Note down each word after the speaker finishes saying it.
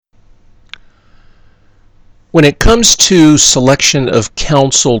When it comes to selection of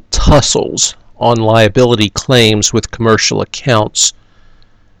counsel tussles on liability claims with commercial accounts,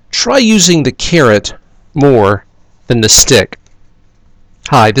 try using the carrot more than the stick.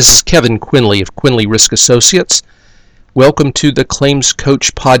 Hi, this is Kevin Quinley of Quinley Risk Associates. Welcome to the Claims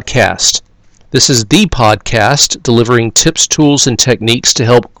Coach Podcast. This is the podcast delivering tips, tools, and techniques to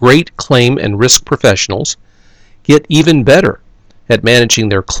help great claim and risk professionals get even better at managing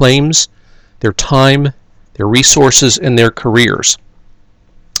their claims, their time, their resources, and their careers.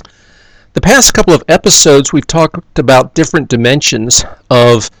 The past couple of episodes, we've talked about different dimensions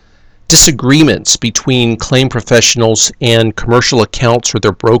of disagreements between claim professionals and commercial accounts or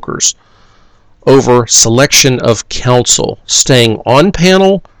their brokers over selection of counsel, staying on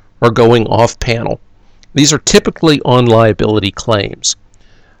panel or going off panel. These are typically on liability claims.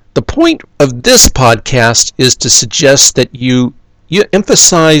 The point of this podcast is to suggest that you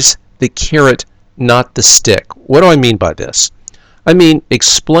emphasize the carrot, not the stick. What do I mean by this? I mean,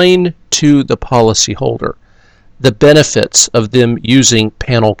 explain to the policyholder the benefits of them using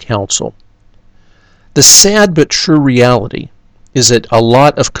panel counsel. The sad but true reality is that a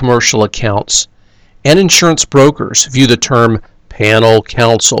lot of commercial accounts and insurance brokers view the term panel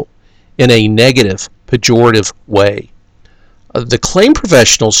counsel in a negative, pejorative way. The claim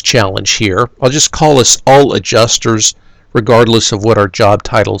professional's challenge here, I'll just call us all adjusters, regardless of what our job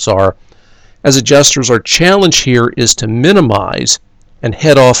titles are. As adjusters, our challenge here is to minimize and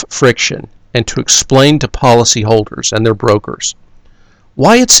head off friction and to explain to policyholders and their brokers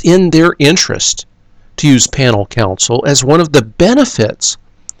why it's in their interest to use panel counsel as one of the benefits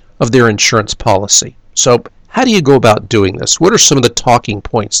of their insurance policy. So how do you go about doing this? What are some of the talking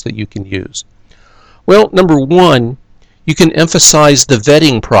points that you can use? Well, number one, you can emphasize the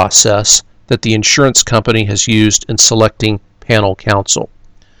vetting process that the insurance company has used in selecting panel counsel.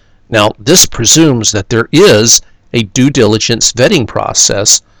 Now, this presumes that there is a due diligence vetting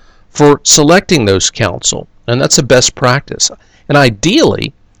process for selecting those counsel, and that's a best practice. And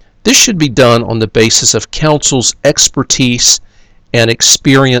ideally, this should be done on the basis of counsel's expertise and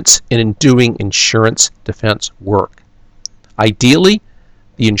experience in doing insurance defense work. Ideally,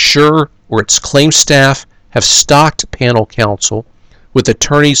 the insurer or its claim staff have stocked panel counsel with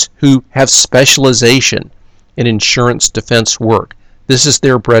attorneys who have specialization in insurance defense work. This is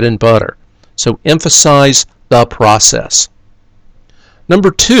their bread and butter. So emphasize the process.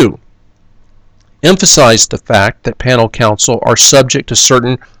 Number two, emphasize the fact that panel counsel are subject to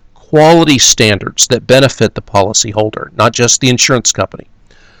certain quality standards that benefit the policyholder, not just the insurance company.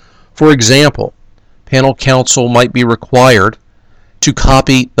 For example, panel counsel might be required to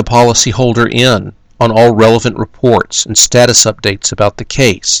copy the policyholder in on all relevant reports and status updates about the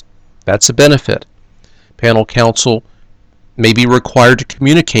case. That's a benefit. Panel counsel may be required to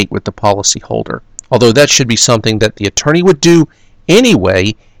communicate with the policyholder, although that should be something that the attorney would do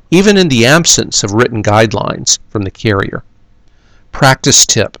anyway, even in the absence of written guidelines from the carrier. Practice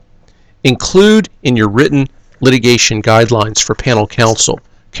tip: include in your written litigation guidelines for panel counsel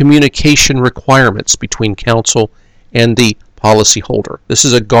communication requirements between counsel and the policyholder. This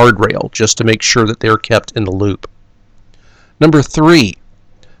is a guardrail just to make sure that they're kept in the loop. Number three,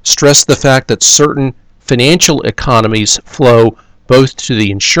 stress the fact that certain financial economies flow both to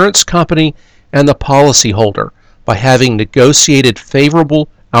the insurance company and the policyholder by having negotiated favorable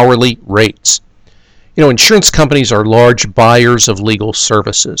hourly rates. Insurance companies are large buyers of legal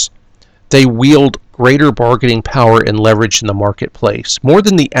services. They wield greater bargaining power and leverage in the marketplace, more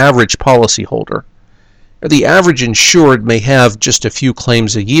than the average policyholder. The average insured may have just a few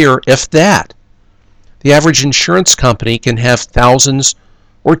claims a year, if that. The average insurance company can have thousands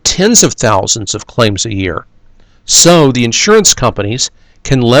or tens of thousands of claims a year. So the insurance companies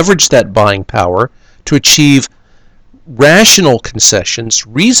can leverage that buying power to achieve rational concessions,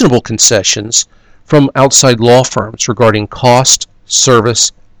 reasonable concessions from outside law firms regarding cost,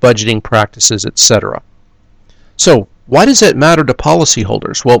 service, budgeting practices, etc. So why does that matter to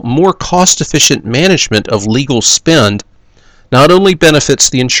policyholders? Well, more cost-efficient management of legal spend not only benefits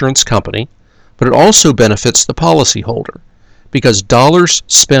the insurance company, but it also benefits the policyholder, because dollars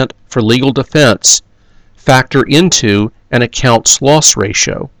spent for legal defense factor into an account's loss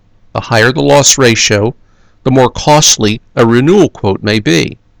ratio. The higher the loss ratio, the more costly a renewal quote may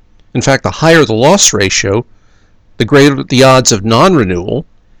be. In fact, the higher the loss ratio, the greater the odds of non-renewal,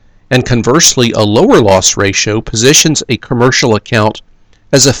 and conversely, a lower loss ratio positions a commercial account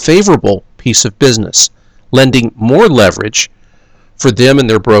as a favorable piece of business, lending more leverage for them and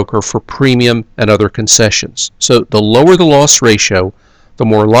their broker for premium and other concessions. So the lower the loss ratio, the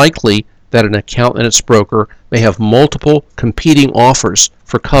more likely that an account and its broker may have multiple competing offers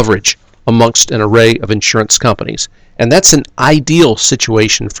for coverage amongst an array of insurance companies. And that's an ideal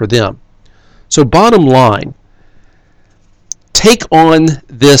situation for them. So bottom line, take on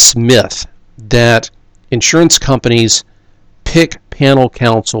this myth that insurance companies pick panel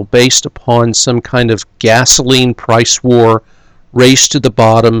counsel based upon some kind of gasoline price war, race to the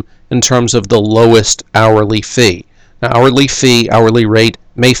bottom in terms of the lowest hourly fee. Now, hourly rate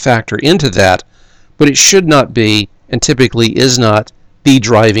may factor into that, but it should not be, and typically is not, the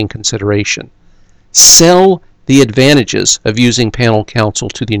driving consideration. Sell the advantages of using panel counsel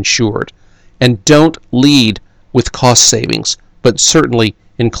to the insured, and don't lead with cost savings, but certainly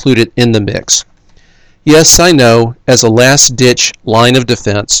include it in the mix. Yes, I know, as a last-ditch line of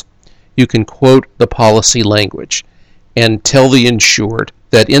defense, you can quote the policy language and tell the insured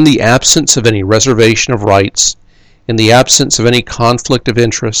that in the absence of any reservation of rights, in the absence of any conflict of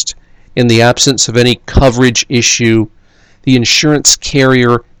interest, in the absence of any coverage issue, the insurance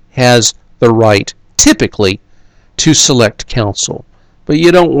carrier has the right, typically, to select counsel. But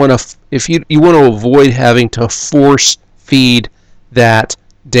you don't want to, if you want to avoid having to force feed that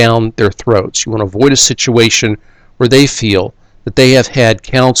down their throats. You want to avoid a situation where they feel that they have had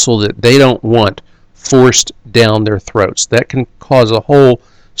counsel that they don't want forced down their throats. That can cause a whole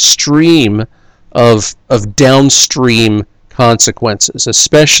stream of downstream consequences,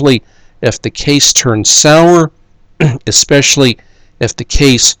 especially if the case turns sour, especially if the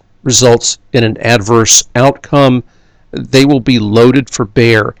case results in an adverse outcome. They will be loaded for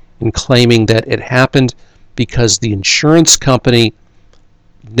bear in claiming that it happened because the insurance company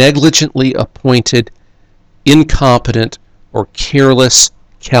negligently appointed incompetent or careless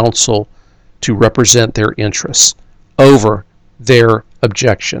counsel to represent their interests over their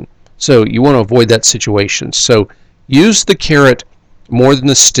objection. So you want to avoid that situation. So use the carrot more than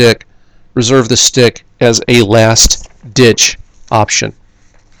the stick. Reserve the stick as a last-ditch option.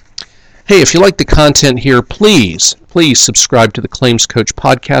 Hey, if you like the content here, please subscribe to the Claims Coach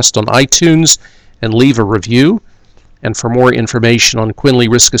podcast on iTunes and leave a review. And for more information on Quinley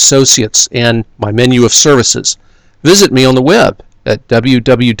Risk Associates and my menu of services, visit me on the web at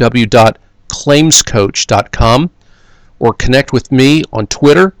www.claimscoach.com or connect with me on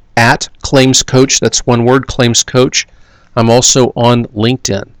Twitter at ClaimsCoach. That's one word, ClaimsCoach. I'm also on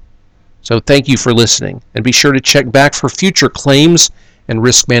LinkedIn. So thank you for listening, and be sure to check back for future claims and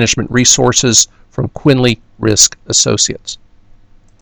risk management resources from Quinley Risk Associates.